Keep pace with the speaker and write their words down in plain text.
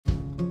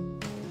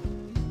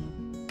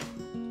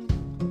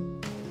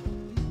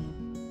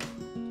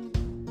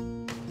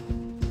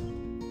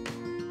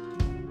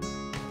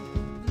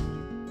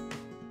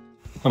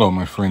Hello,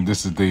 my friend.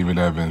 This is David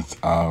Evans,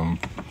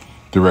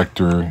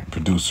 director,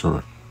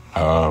 producer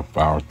of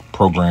our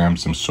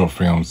programs and short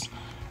films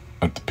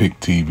at the PIC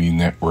TV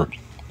network,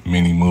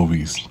 mini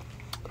movies.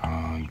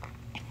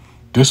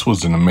 This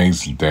was an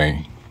amazing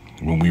day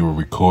when we were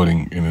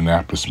recording in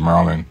Annapolis,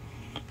 Maryland.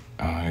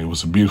 It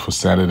was a beautiful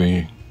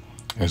Saturday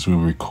as we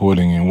were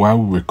recording, and while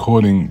we were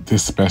recording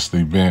this special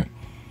event,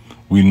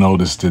 we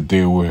noticed that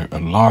there were a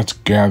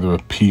large gathering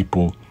of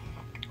people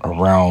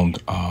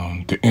around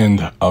the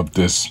end of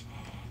this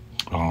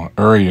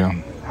area,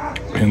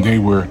 and they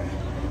were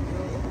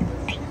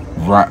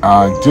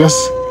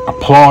just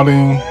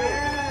applauding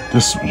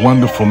this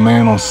wonderful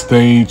man on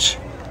stage.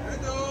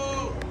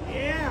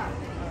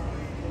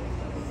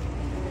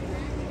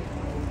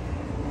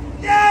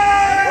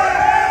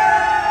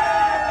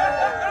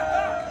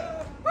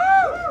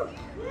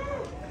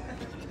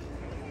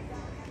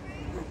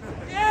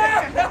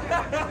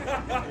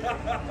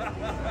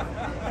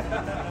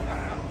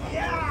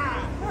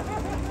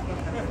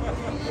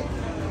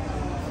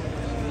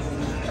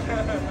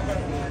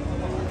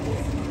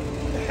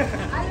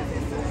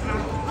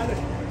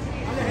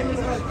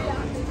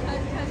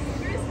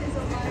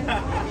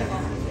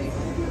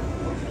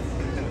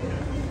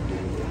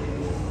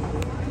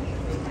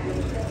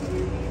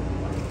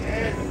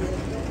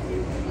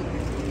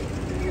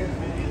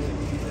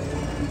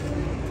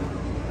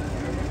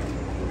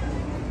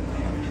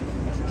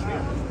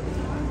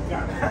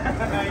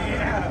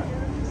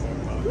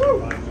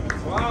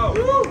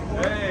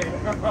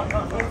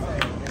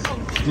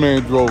 This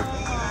man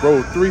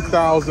rode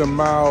 3,000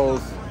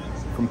 miles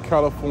from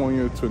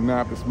California to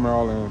Annapolis,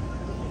 Maryland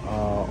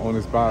on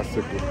his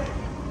bicycle.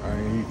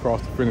 And he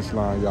crossed the finish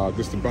line, y'all.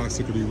 This is the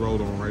bicycle he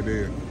rode on right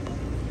there.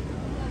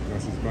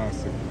 That's his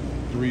bicycle.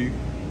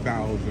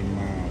 3,000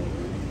 miles.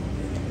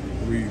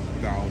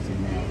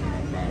 3,000 miles on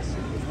that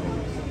bicycle,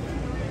 folks.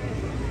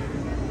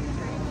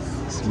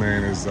 This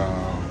man is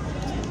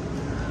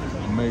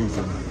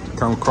amazing. To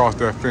come across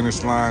that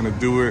finish line to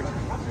do it,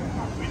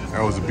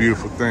 that was a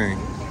beautiful thing.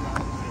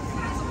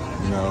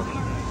 You know,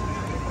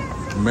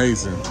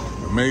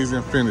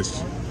 amazing finish.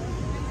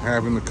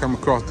 Having to come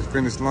across the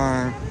finish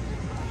line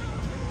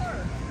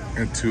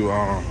and to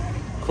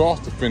cross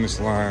the finish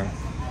line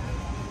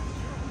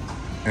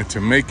and to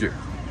make it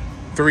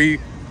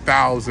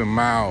 3,000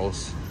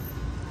 miles.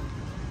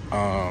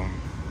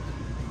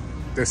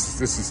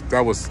 This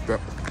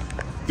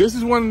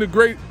is one of the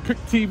great PIC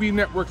TV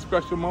network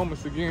special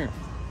moments again.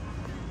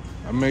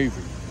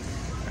 Amazing.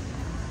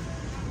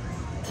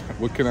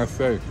 What can I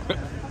say?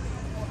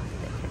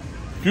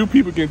 Few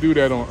people can do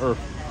that on Earth,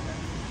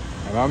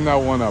 and I'm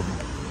not one of them.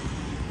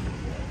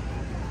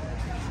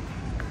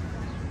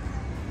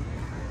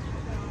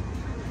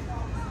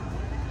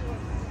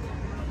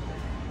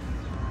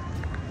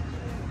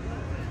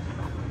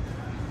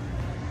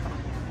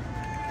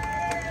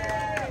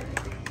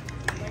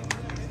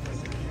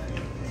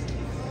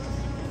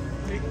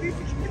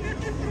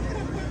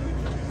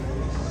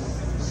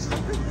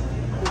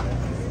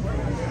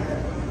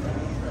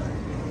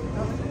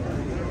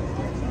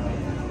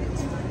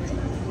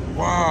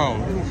 Wow,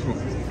 from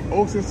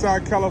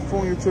Oceanside,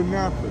 California to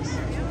Annapolis.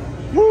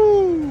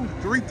 Woo!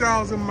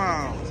 3,000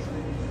 miles.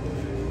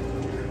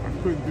 I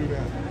couldn't do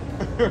that.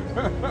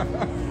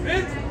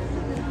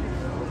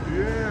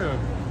 Yeah.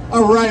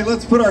 All right,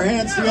 let's put our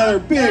hands together.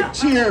 Big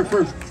cheer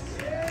for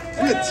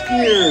Fritz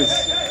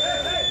Gears.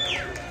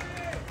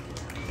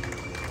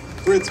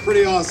 Fritz,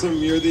 pretty awesome.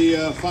 You're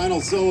the final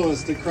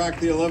soloist to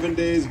crack the 11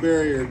 days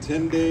barrier.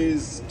 10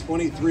 days,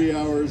 23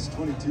 hours,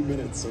 22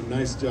 minutes. So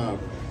nice job.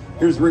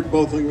 Here's Rick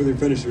Bothling with your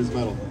finisher's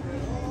medal.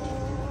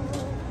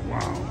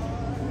 Wow.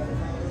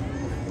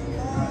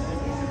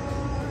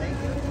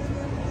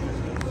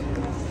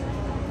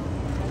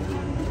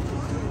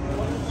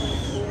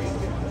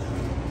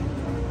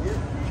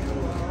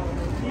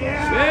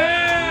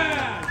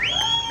 Yeah!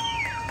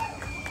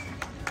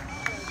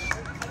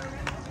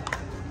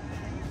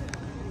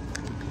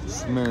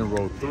 This man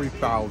rode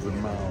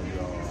 3,000 miles,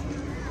 y'all.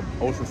 From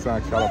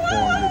Oceanside,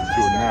 California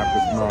to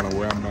Annapolis, Maryland,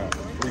 where I'm at.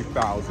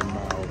 3,000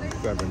 miles in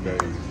 7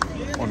 days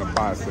on a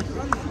bicycle,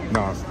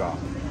 non-stop.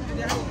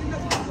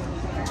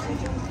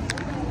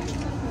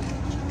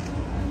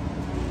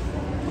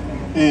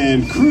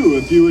 And crew,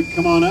 if you would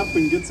come on up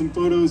and get some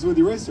photos with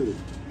your racer.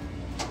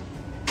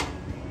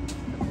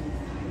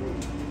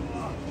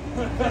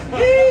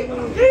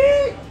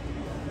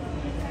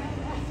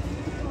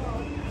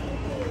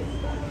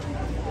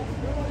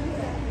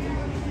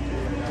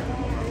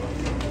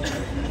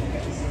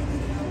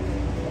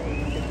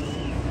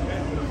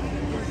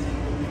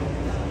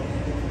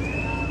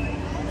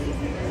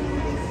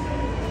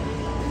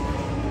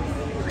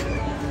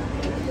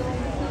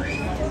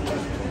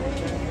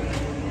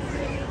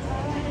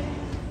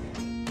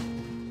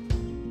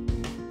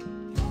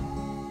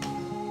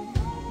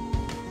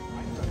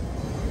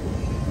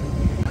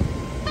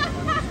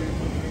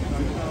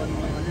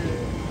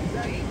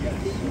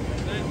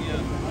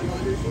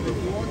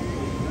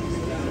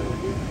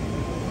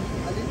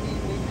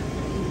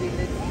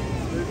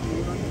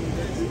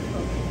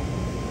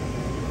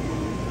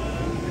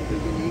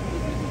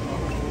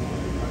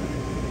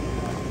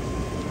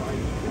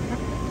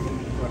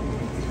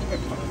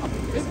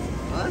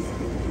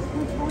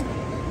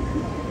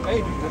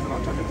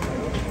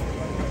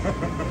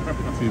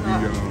 TV,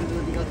 y'all.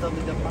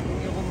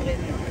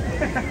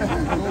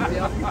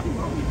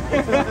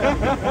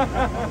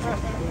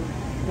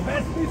 The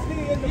best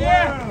whiskey in the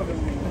world!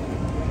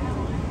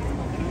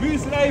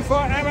 Muesli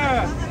for Emma!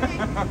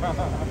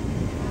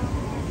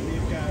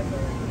 These guys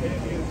are,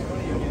 it's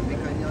funny again.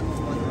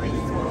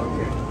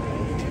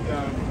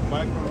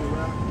 Mike on the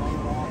rack,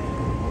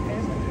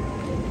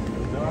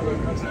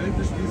 also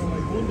endlich diesen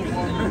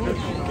wunderbaren Hut.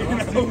 Du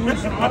hast den Hut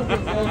schon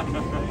aufgebaut.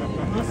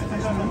 Du musst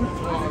diesen Hut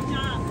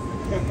tragen.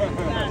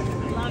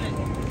 Love it.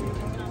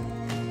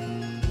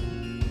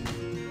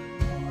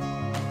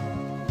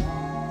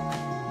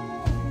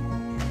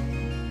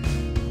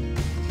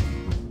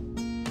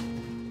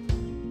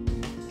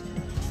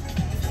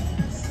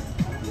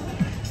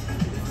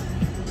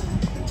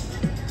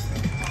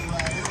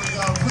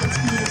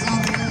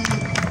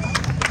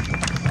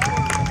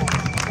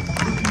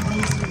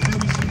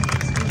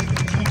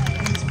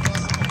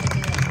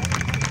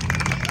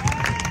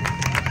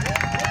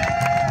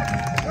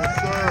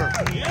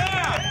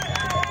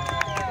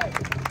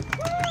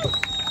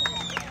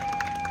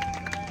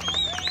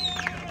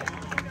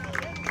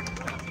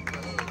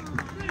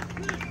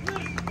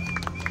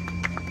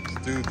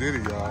 Dude did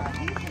it, y'all.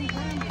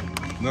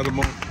 Another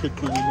month PIC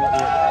TV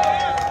network.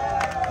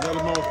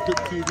 Another month PIC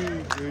TV.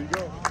 There you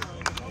go.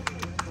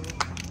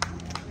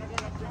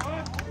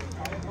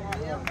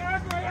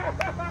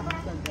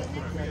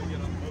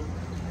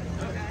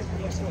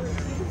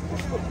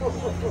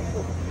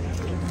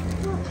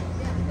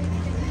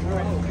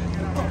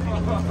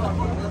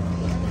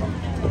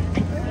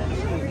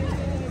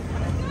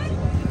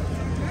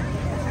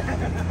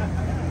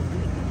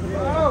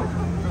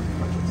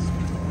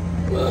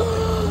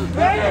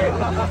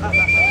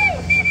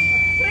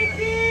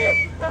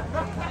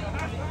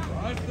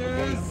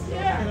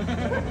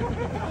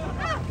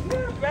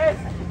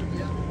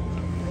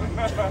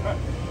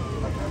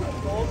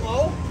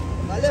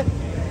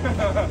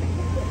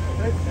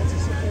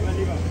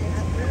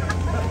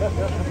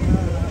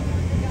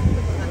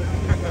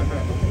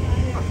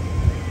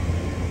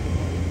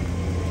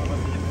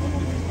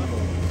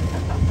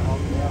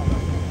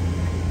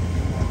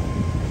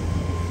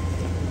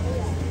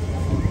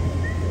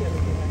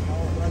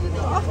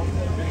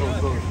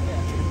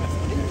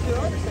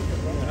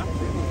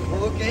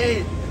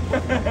 Okay.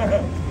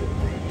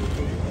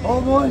 Oh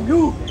mon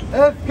Dieu,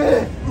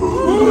 FK.